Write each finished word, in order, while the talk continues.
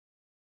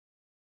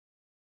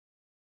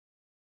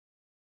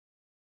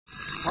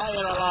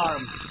Fire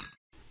alarm.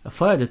 A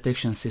fire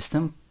detection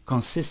system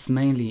consists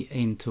mainly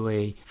into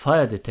a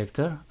fire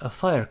detector, a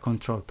fire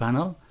control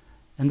panel,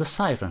 and a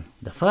siren.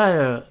 The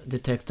fire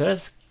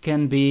detectors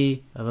can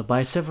be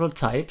by several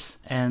types,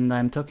 and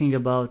I'm talking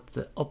about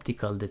the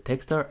optical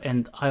detector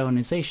and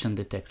ionization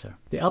detector.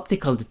 The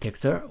optical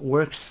detector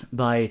works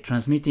by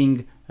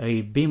transmitting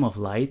a beam of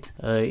light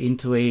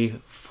into a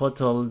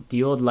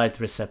photodiode light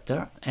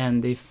receptor,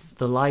 and if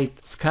the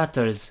light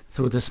scatters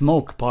through the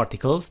smoke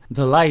particles,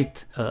 the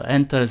light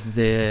enters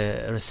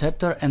the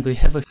receptor and we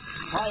have a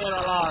fire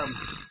alarm.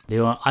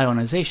 The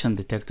ionization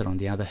detector, on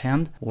the other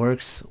hand,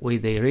 works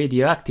with a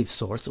radioactive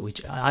source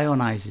which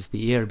ionizes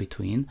the air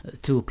between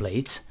two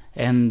plates,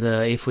 and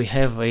if we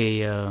have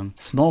a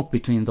smoke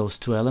between those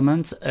two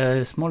elements,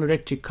 a small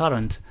electric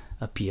current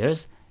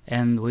appears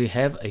and we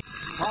have a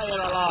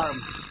fire alarm.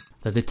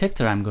 The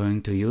detector I'm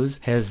going to use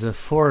has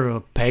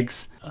 4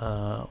 pegs,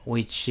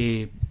 which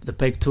the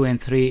peg 2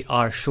 and 3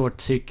 are short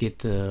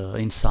circuit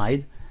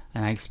inside,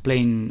 and I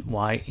explain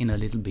why in a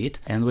little bit.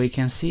 And we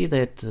can see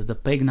that the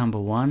peg number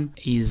 1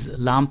 is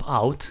lamp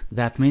out,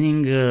 that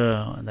meaning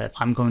that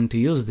I'm going to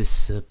use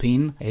this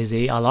pin as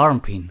a alarm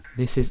pin.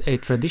 This is a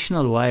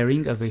traditional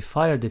wiring of a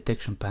fire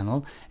detection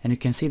panel, and you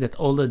can see that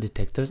all the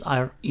detectors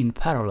are in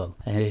parallel.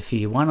 And if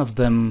one of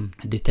them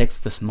detects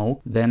the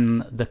smoke,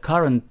 then the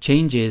current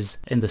changes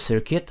in the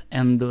circuit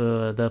and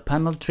the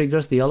panel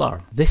triggers the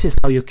alarm. This is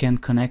how you can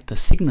connect a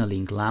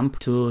signaling lamp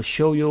to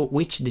show you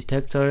which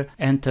detector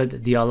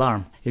entered the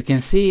alarm. You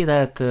can see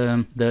that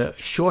the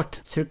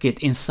short circuit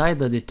inside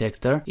the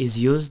detector is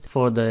used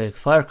for the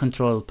fire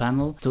control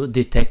panel to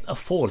detect a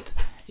fault.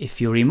 If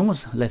you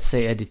remove, let's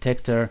say, a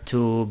detector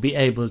to be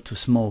able to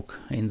smoke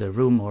in the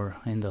room or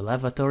in the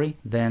lavatory,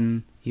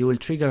 then you will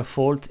trigger a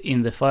fault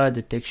in the fire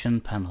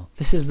detection panel.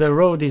 This is the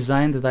raw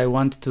design that I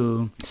want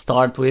to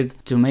start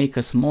with to make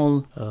a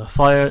small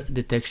fire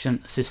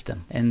detection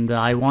system. And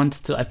I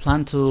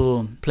plan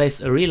to place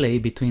a relay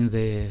between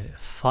the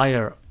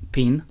fire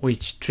pin,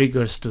 which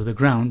triggers to the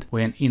ground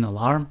when in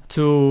alarm,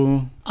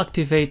 to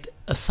activate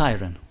a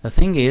siren. The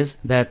thing is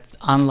that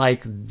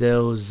unlike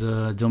those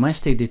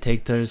domestic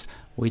detectors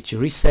which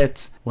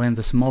resets when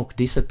the smoke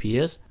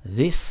disappears,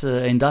 this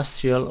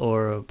industrial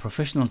or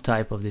professional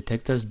type of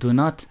detectors do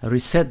not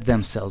reset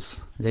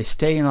themselves. They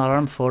stay in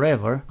alarm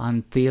forever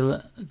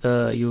until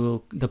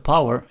the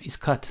power is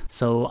cut.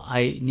 So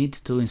I need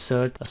to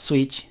insert a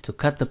switch to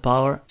cut the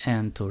power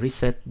and to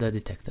reset the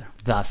detector,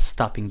 thus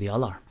stopping the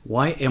alarm.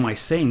 Why am I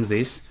saying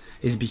this?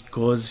 Is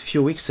because a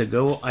few weeks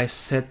ago I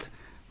set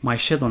my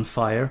shed on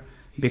fire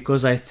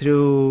because I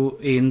threw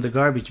in the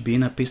garbage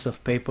bin a piece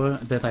of paper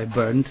that I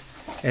burned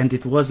and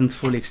it wasn't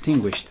fully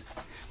extinguished.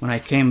 When I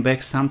came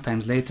back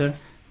sometimes later,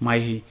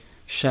 my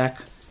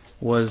shack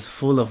was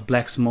full of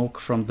black smoke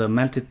from the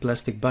melted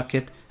plastic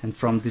bucket and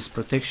from this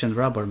protection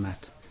rubber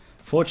mat.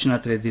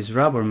 Fortunately, this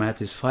rubber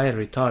mat is fire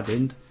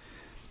retardant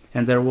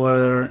and there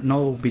were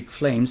no big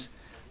flames,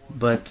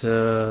 but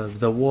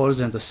the walls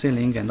and the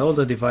ceiling and all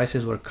the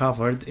devices were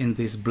covered in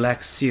this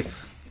black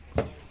seeth.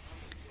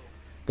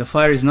 The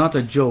fire is not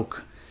a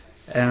joke,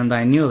 and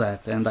I knew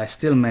that, and I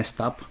still messed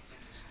up,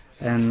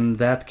 and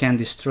that can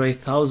destroy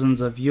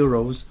thousands of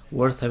euros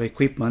worth of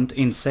equipment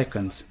in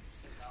seconds.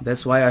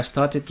 That's why I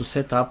started to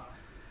set up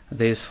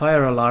this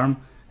fire alarm,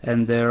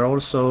 and there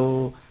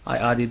also I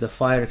added a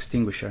fire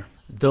extinguisher.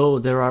 Though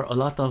there are a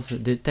lot of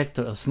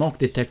smoke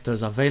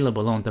detectors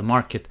available on the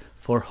market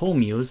for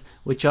home use,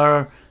 which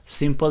are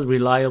simple,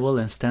 reliable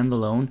and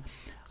standalone,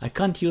 I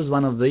can't use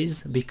one of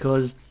these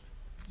because,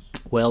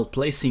 well,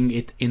 placing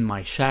it in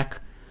my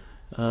shack,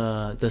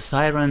 the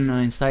siren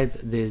inside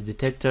this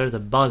detector, the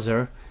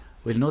buzzer,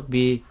 will not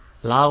be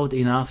loud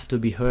enough to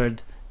be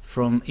heard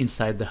from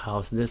inside the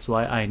house. That's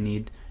why I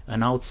need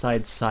an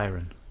outside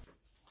siren.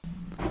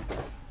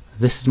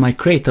 This is my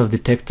crate of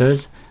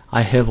detectors.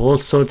 I have all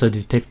sorts of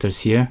detectors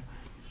here.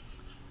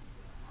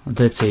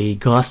 That's a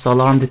gas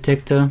alarm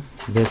detector.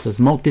 There's a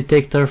smoke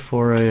detector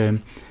for a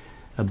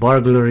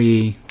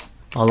burglary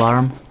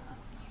alarm.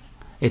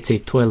 It's a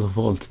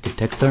 12-volt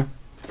detector.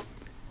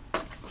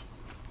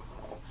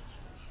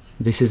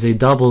 This is a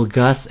double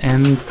gas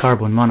and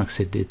carbon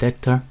monoxide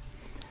detector.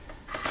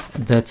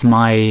 That's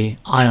my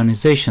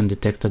ionization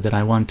detector that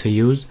I want to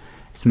use.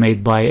 It's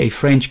made by a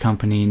French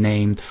company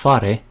named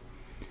Phare.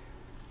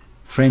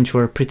 French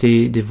were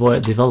pretty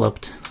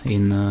developed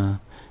in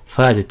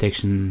fire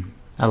detection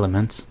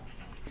elements.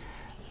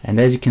 And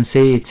as you can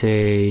see, it's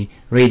a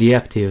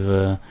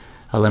radioactive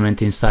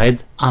element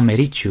inside,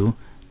 Americium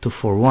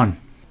 241.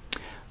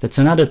 That's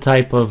another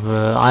type of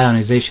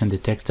ionization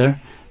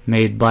detector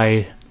made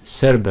by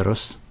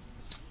Cerberus.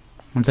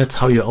 And that's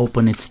how you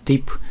open its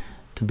tip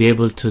to be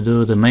able to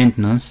do the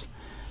maintenance,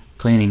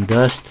 cleaning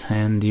dust.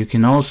 And you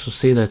can also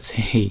see that's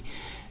a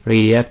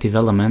radioactive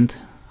element,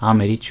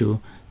 Americium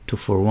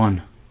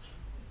 241.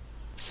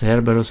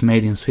 Cerberus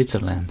made in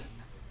Switzerland.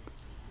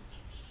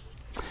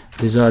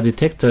 These are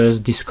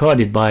detectors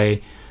discarded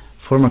by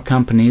former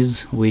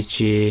companies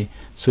which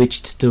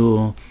switched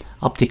to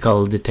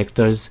optical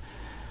detectors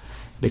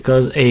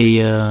because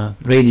a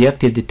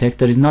radioactive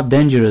detector is not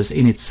dangerous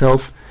in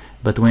itself,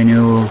 but when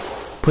you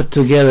put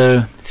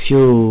together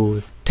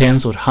few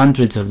tens or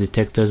hundreds of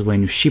detectors,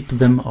 when you ship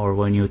them or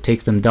when you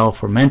take them down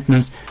for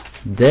maintenance,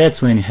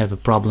 that's when you have a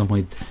problem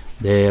with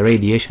the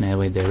radiation and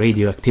with the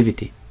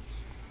radioactivity.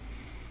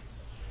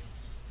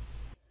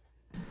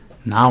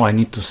 Now I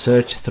need to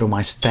search through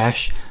my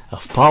stash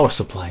of power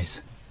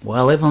supplies.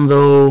 Well, even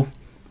though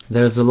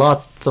there's a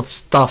lot of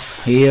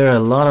stuff here, a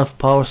lot of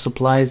power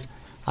supplies,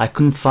 I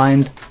couldn't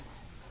find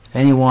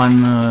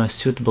anyone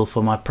suitable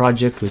for my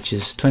project, which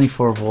is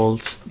 24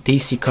 volts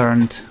DC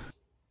current.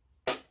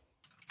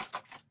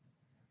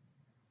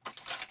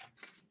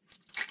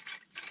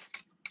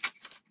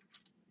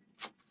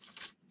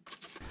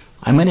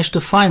 I managed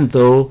to find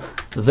though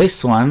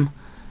this one,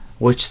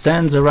 which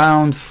stands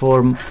around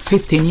for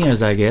 15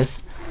 years I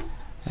guess,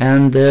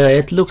 and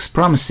it looks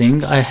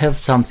promising. I have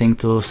something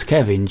to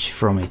scavenge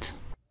from it.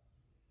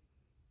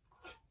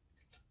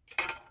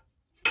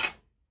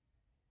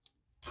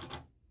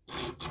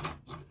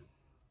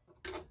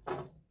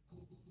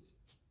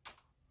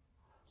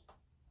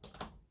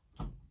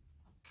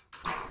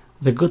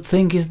 The good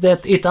thing is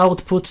that it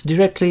outputs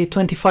directly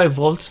 25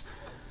 volts,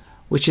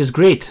 which is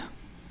great.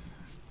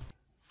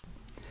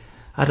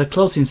 At a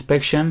close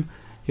inspection,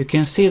 you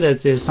can see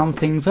that there's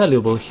something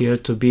valuable here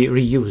to be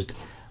reused,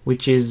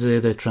 which is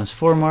the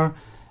transformer,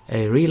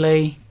 a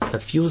relay, a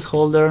fuse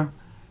holder,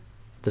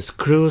 the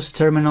screws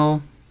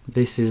terminal,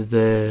 this is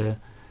the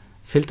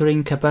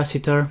filtering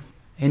capacitor,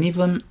 and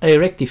even a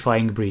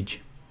rectifying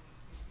bridge.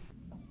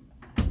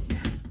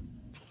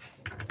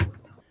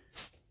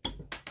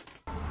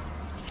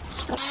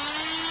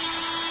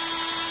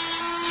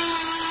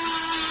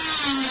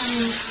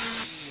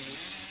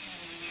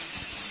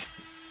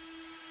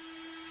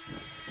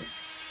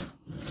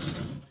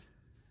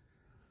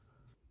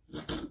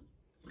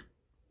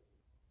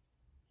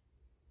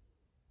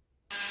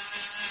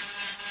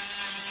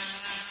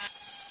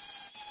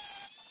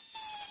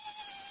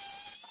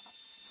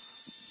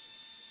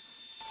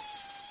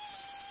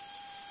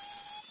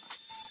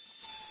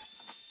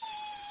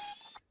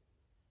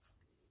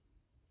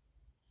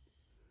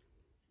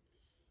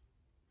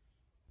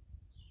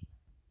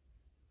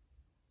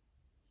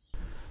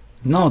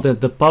 Now that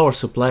the power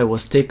supply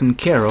was taken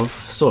care of,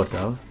 sort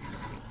of,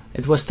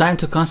 it was time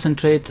to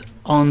concentrate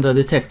on the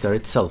detector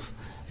itself.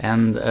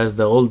 And as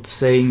the old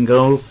saying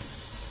goes,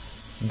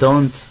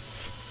 don't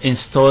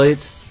install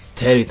it,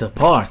 tear it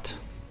apart.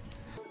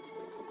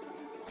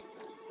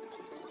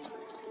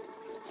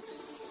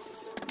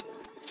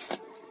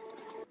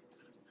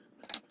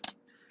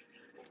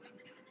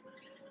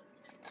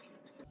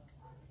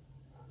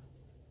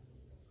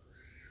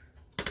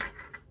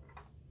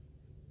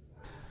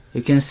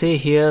 You can see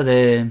here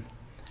the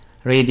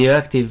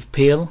radioactive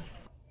peel.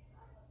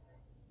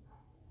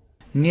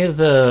 Near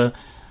the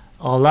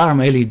alarm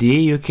LED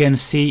you can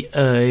see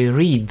a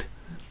reed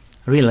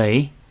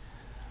relay.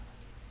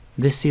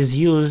 This is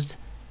used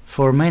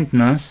for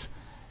maintenance.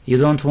 You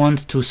don't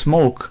want to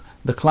smoke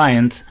the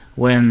client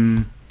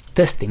when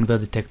testing the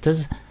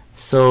detectors,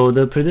 so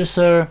the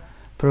producer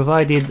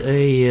provided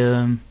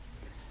a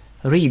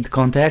reed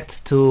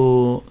contact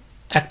to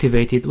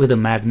activate it with a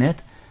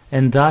magnet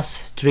and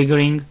thus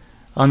triggering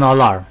an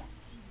alarm.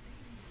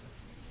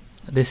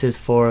 This is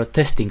for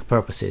testing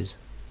purposes.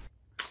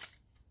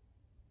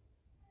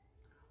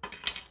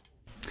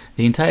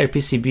 The entire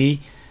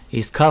PCB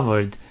is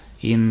covered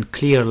in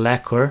clear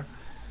lacquer,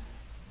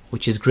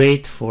 which is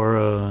great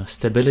for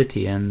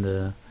stability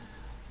and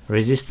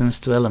resistance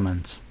to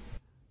elements.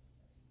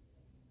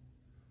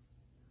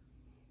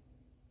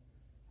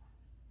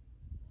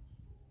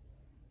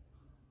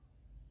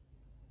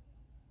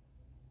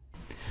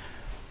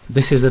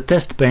 This is a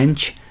test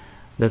bench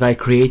that I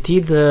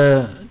created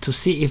to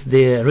see if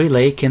the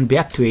relay can be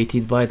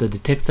actuated by the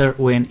detector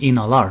when in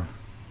alarm.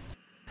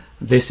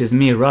 This is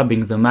me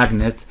rubbing the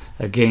magnet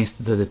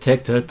against the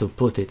detector to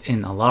put it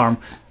in alarm,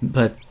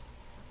 but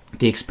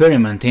the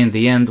experiment in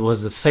the end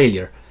was a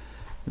failure.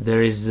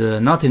 There is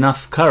not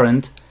enough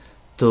current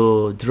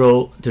to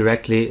draw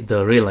directly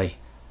the relay.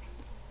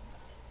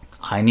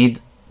 I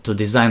need to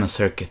design a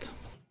circuit.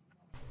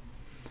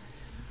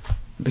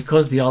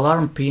 Because the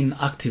alarm pin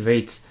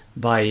activates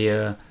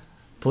by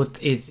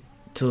put it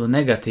to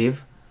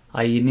negative,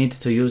 I need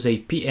to use a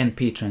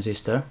PNP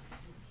transistor.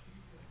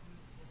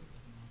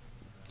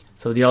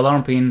 So the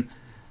alarm pin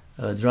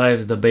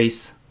drives the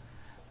base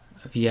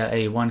via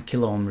a 1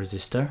 kilo ohm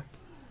resistor,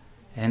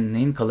 and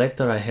in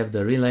collector I have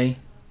the relay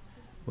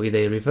with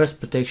a reverse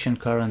protection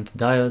current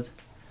diode.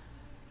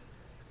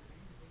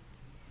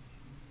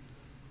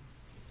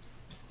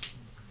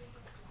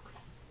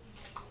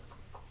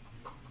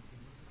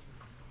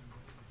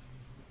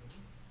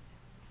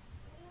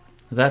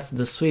 That's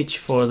the switch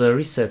for the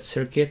reset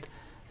circuit,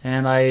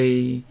 and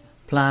I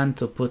plan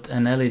to put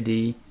an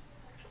LED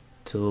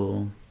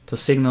to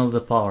signal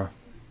the power.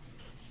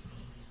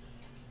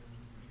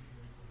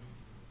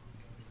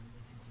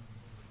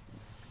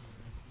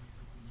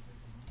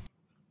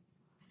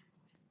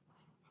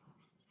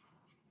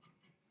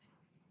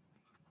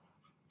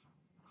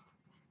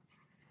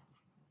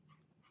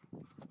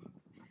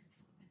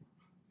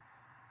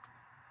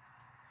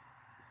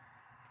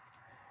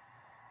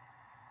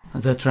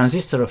 The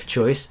transistor of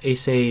choice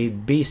is a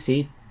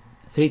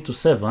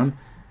BC327,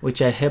 which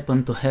I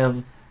happen to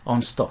have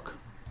on stock.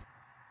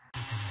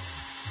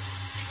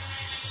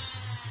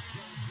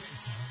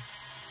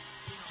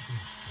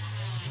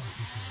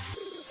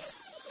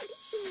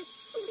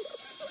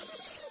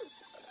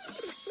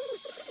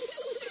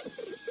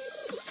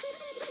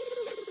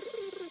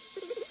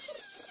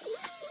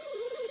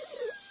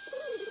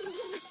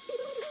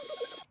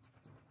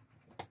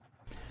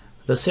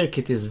 The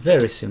circuit is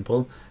very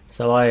simple,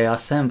 so I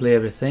assemble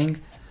everything.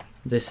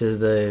 This is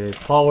the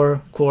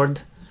power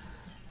cord,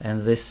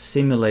 and this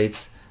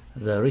simulates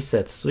the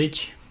reset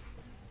switch.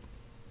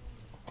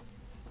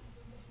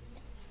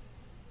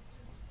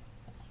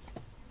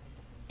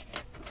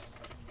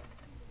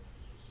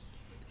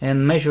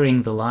 And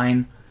measuring the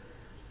line,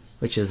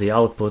 which is the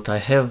output, I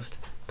have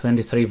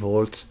 23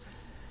 volts,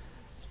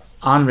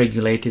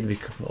 unregulated,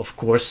 because of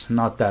course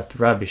not that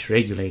rubbish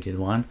regulated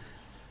one.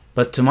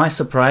 But to my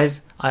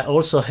surprise, I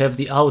also have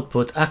the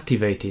output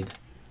activated,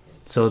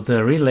 so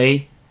the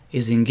relay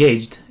is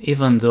engaged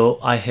even though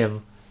I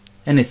have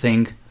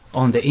anything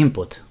on the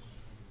input.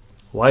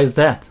 Why is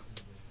that?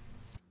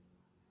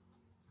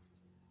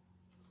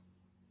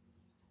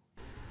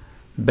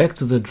 Back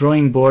to the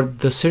drawing board.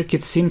 The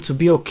circuit seemed to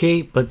be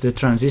okay, but the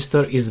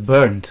transistor is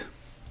burned.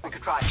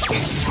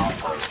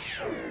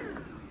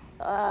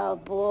 Oh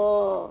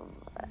boy.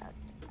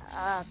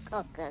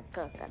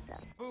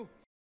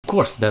 Of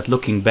course that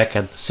looking back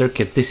at the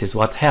circuit, this is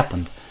what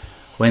happened.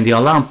 When the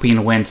alarm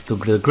pin went to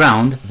the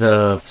ground,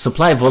 the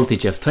supply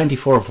voltage of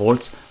 24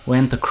 volts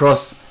went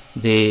across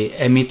the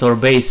emitter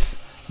base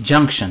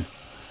junction.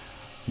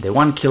 The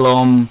 1 kilo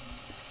ohm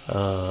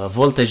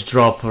voltage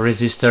drop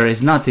resistor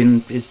is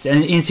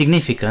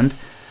insignificant,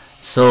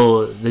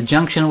 so the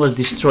junction was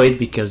destroyed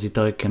because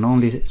it can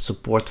only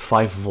support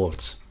 5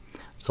 volts.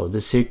 So the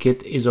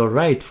circuit is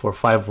alright for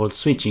 5 volt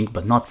switching,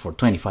 but not for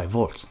 25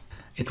 volts.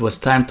 It was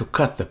time to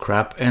cut the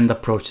crap and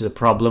approach the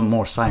problem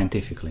more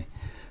scientifically.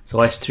 So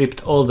I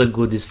stripped all the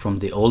goodies from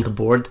the old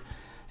board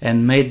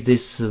and made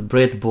this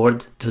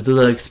breadboard to do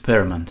the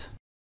experiment.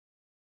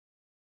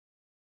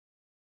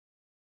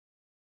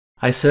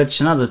 I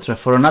searched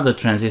for another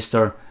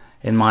transistor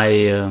in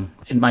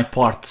my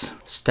parts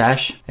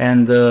stash,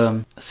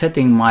 and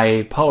setting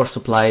my power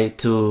supply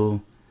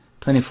to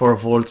 24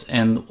 volts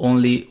and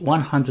only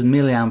 100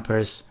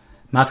 milliamperes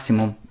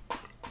maximum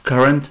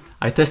current,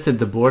 I tested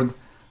the board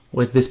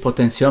with this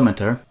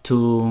potentiometer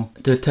to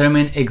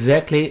determine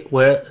exactly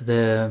where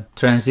the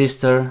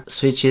transistor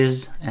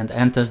switches and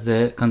enters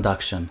the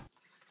conduction.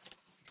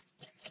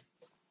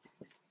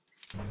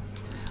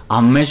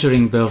 I'm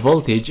measuring the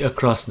voltage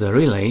across the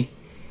relay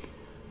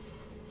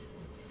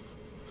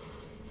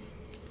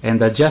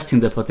and adjusting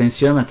the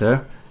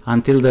potentiometer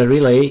until the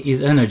relay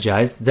is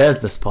energized. There's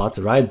the spot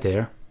right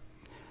there.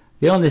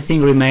 The only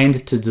thing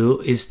remained to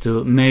do is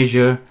to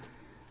measure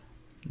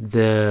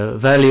the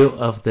value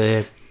of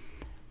the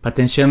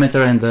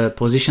potentiometer and the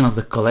position of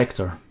the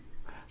collector.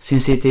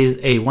 Since it is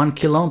a 1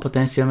 kilo ohm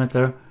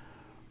potentiometer,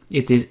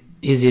 it is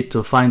easy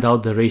to find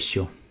out the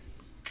ratio.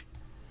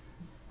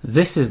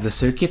 This is the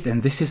circuit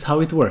and this is how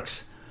it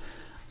works.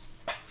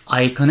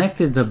 I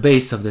connected the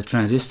base of the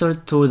transistor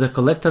to the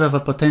collector of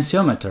a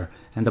potentiometer,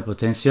 and the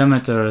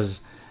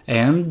potentiometer's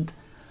end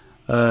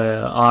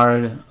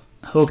are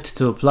hooked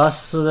to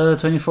plus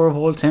 24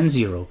 volts and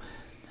 0.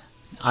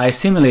 I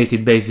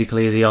simulated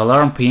basically the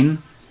alarm pin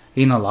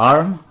in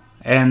alarm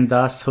and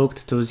thus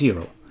hooked to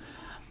 0.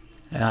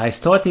 I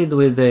started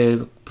with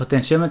the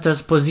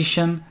potentiometer's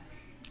position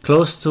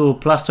close to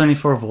plus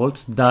 24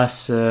 volts,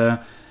 thus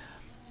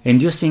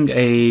inducing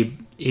a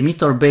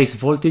emitter base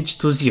voltage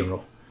to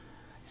 0,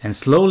 and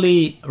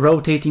slowly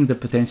rotating the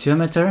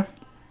potentiometer.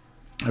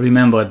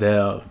 Remember,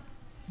 the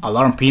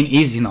alarm pin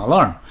is in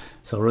alarm,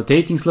 so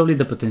rotating slowly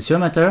the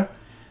potentiometer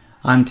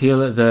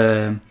until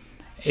the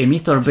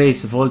emitter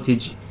base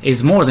voltage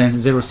is more than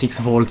 0.6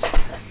 volts,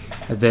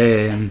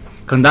 the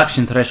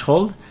conduction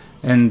threshold,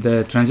 and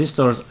the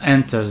transistor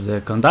enters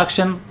the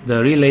conduction,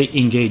 the relay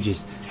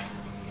engages.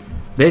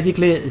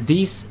 Basically,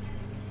 these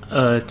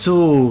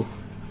two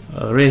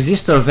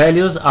resistor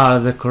values are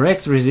the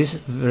correct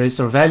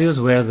resistor values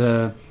where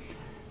the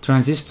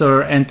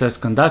transistor enters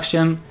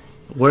conduction,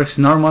 works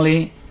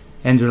normally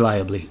and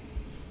reliably.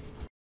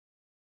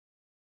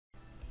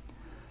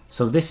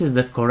 So this is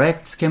the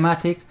correct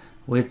schematic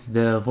with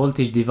the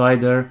voltage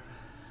divider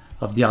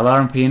of the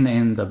alarm pin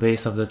and the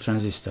base of the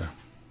transistor.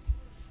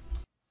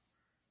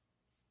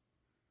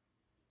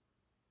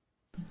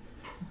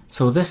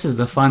 So this is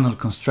the final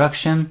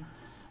construction.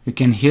 You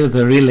can hear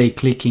the relay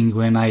clicking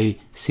when I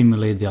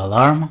simulate the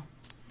alarm.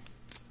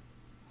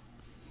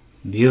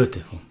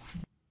 Beautiful.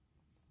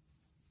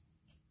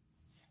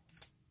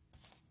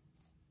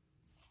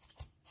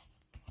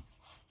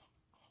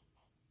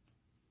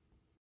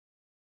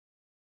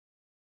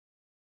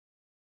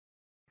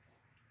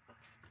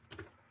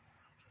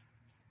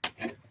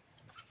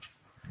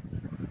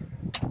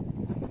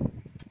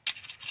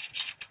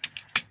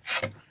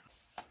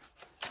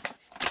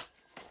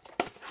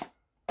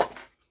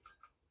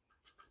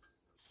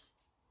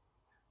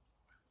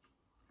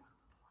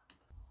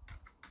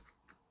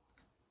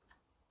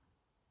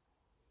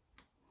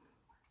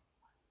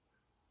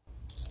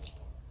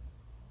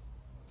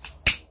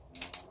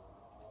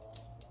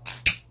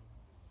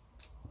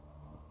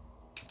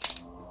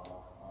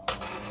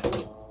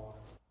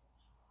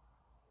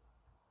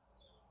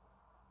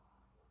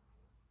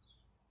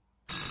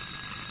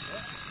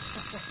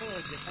 It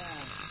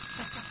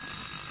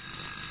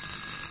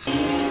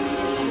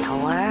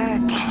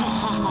worked.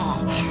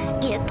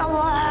 It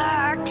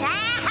worked.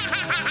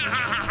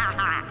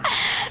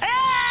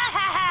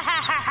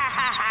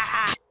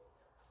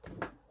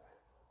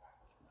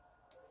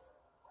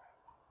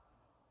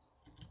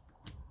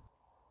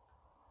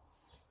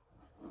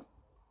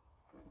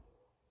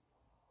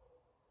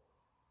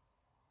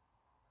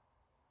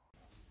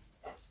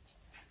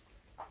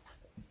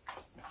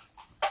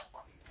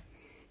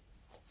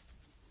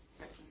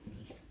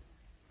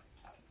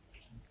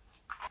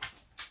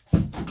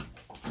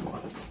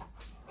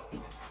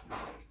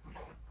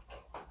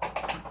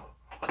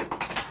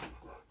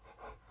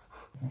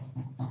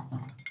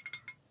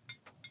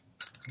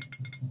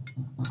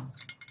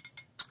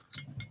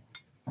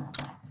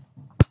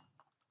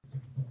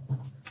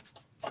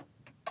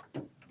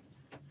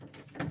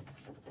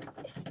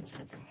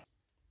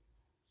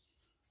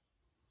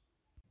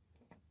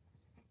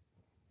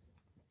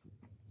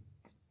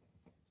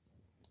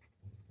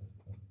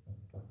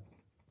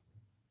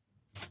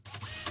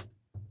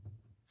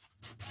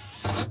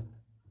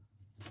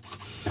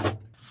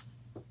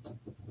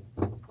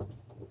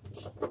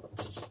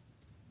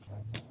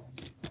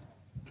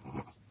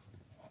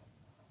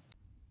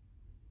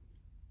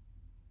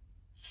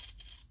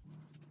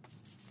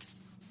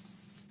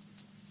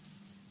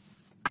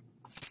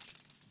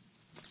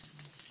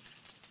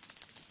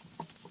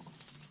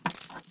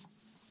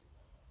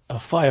 A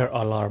fire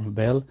alarm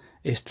bell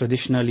is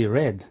traditionally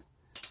red,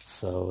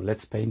 so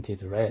let's paint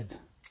it red.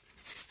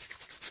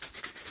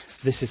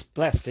 This is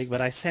plastic, but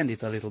I sand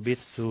it a little bit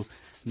to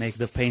make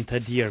the paint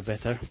adhere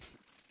better.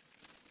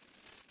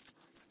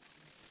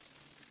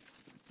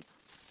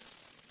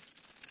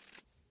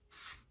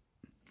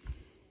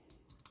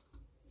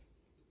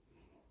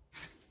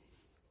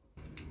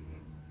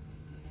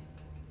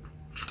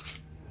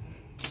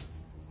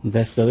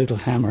 That's the little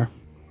hammer.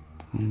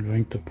 I'm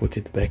going to put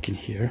it back in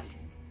here.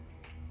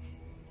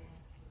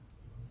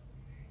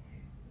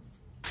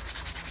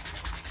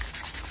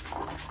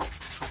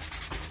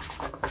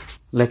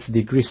 Let's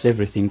degrease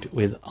everything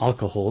with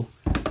alcohol.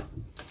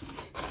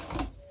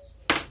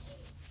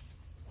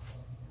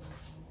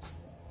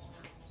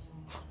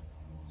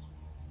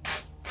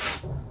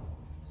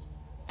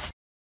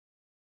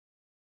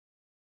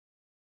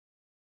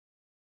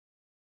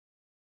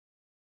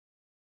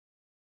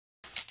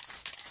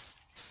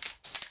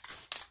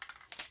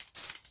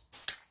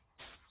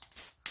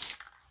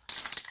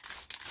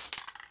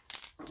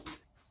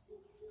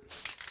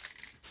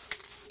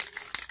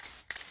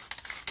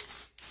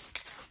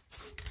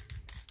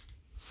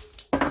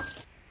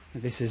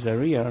 This is a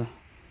real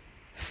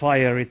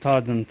fire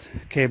retardant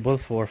cable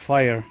for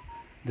fire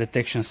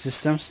detection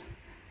systems.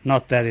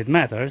 Not that it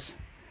matters,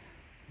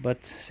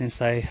 but since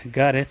I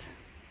got it,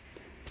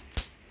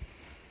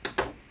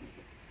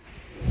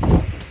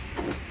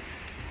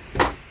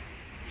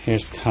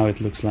 here's how it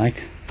looks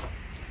like.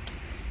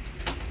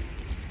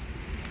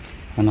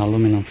 An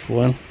aluminum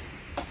foil,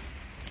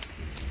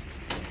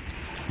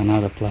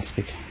 another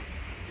plastic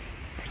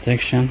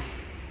protection,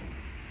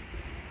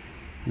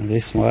 and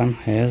this one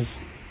has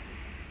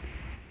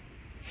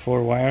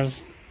 4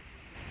 wires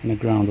and a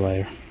ground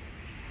wire.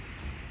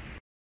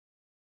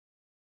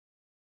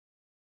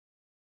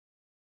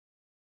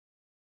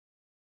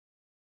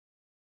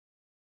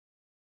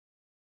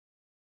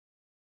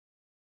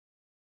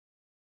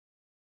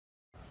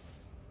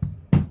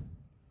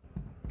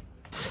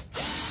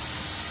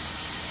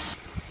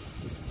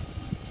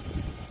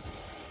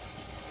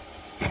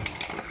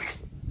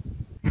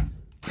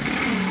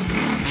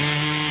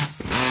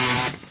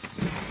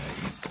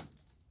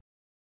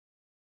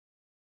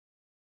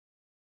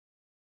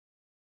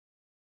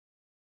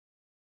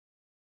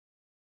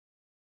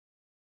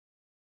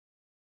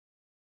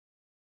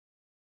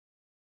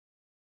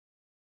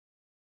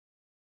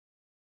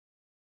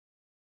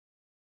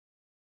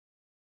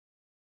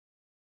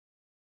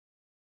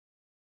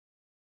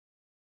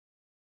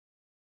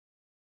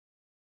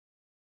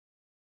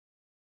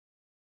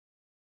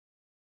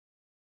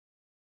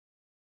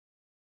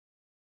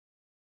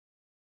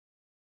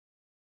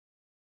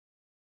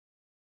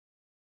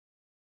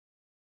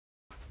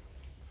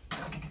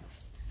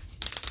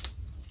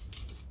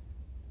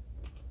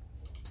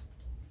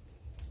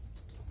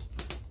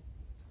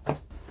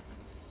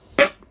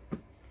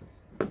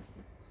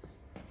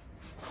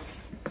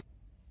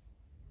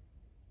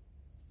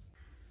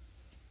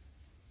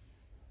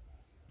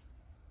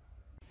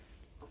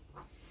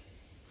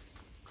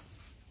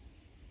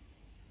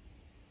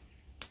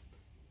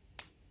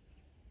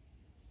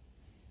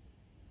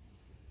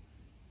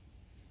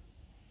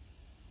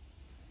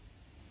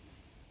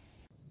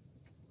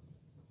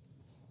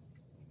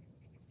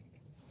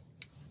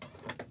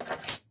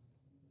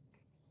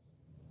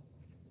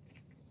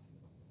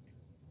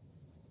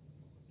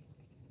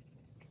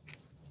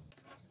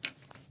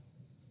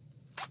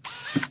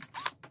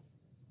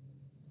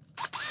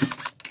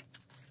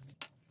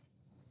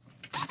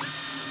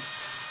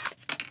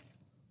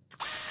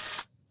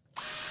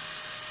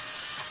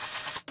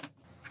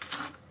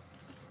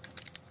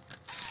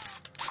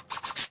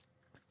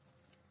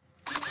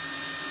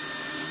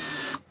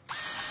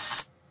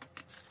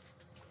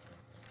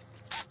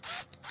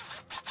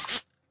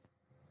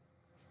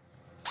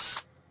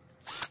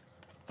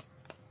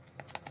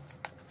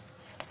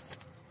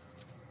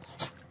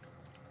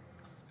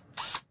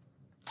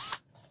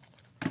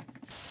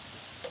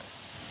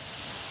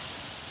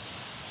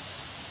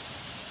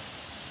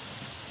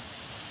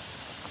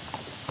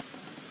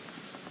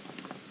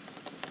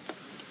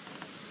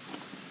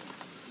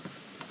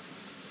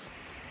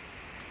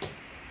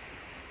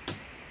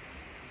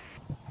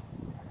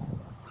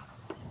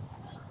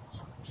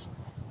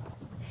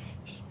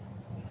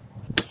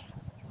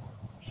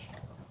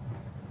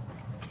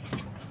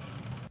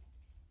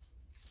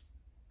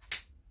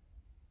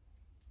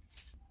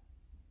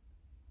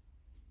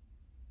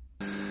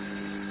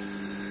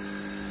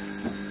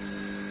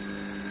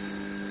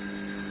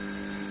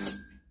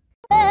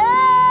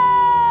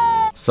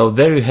 So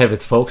there you have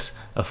it, folks,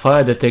 a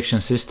fire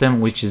detection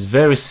system which is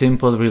very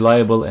simple,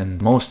 reliable,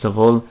 and most of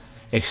all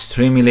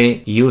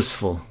extremely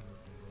useful.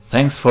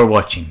 Thanks for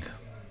watching.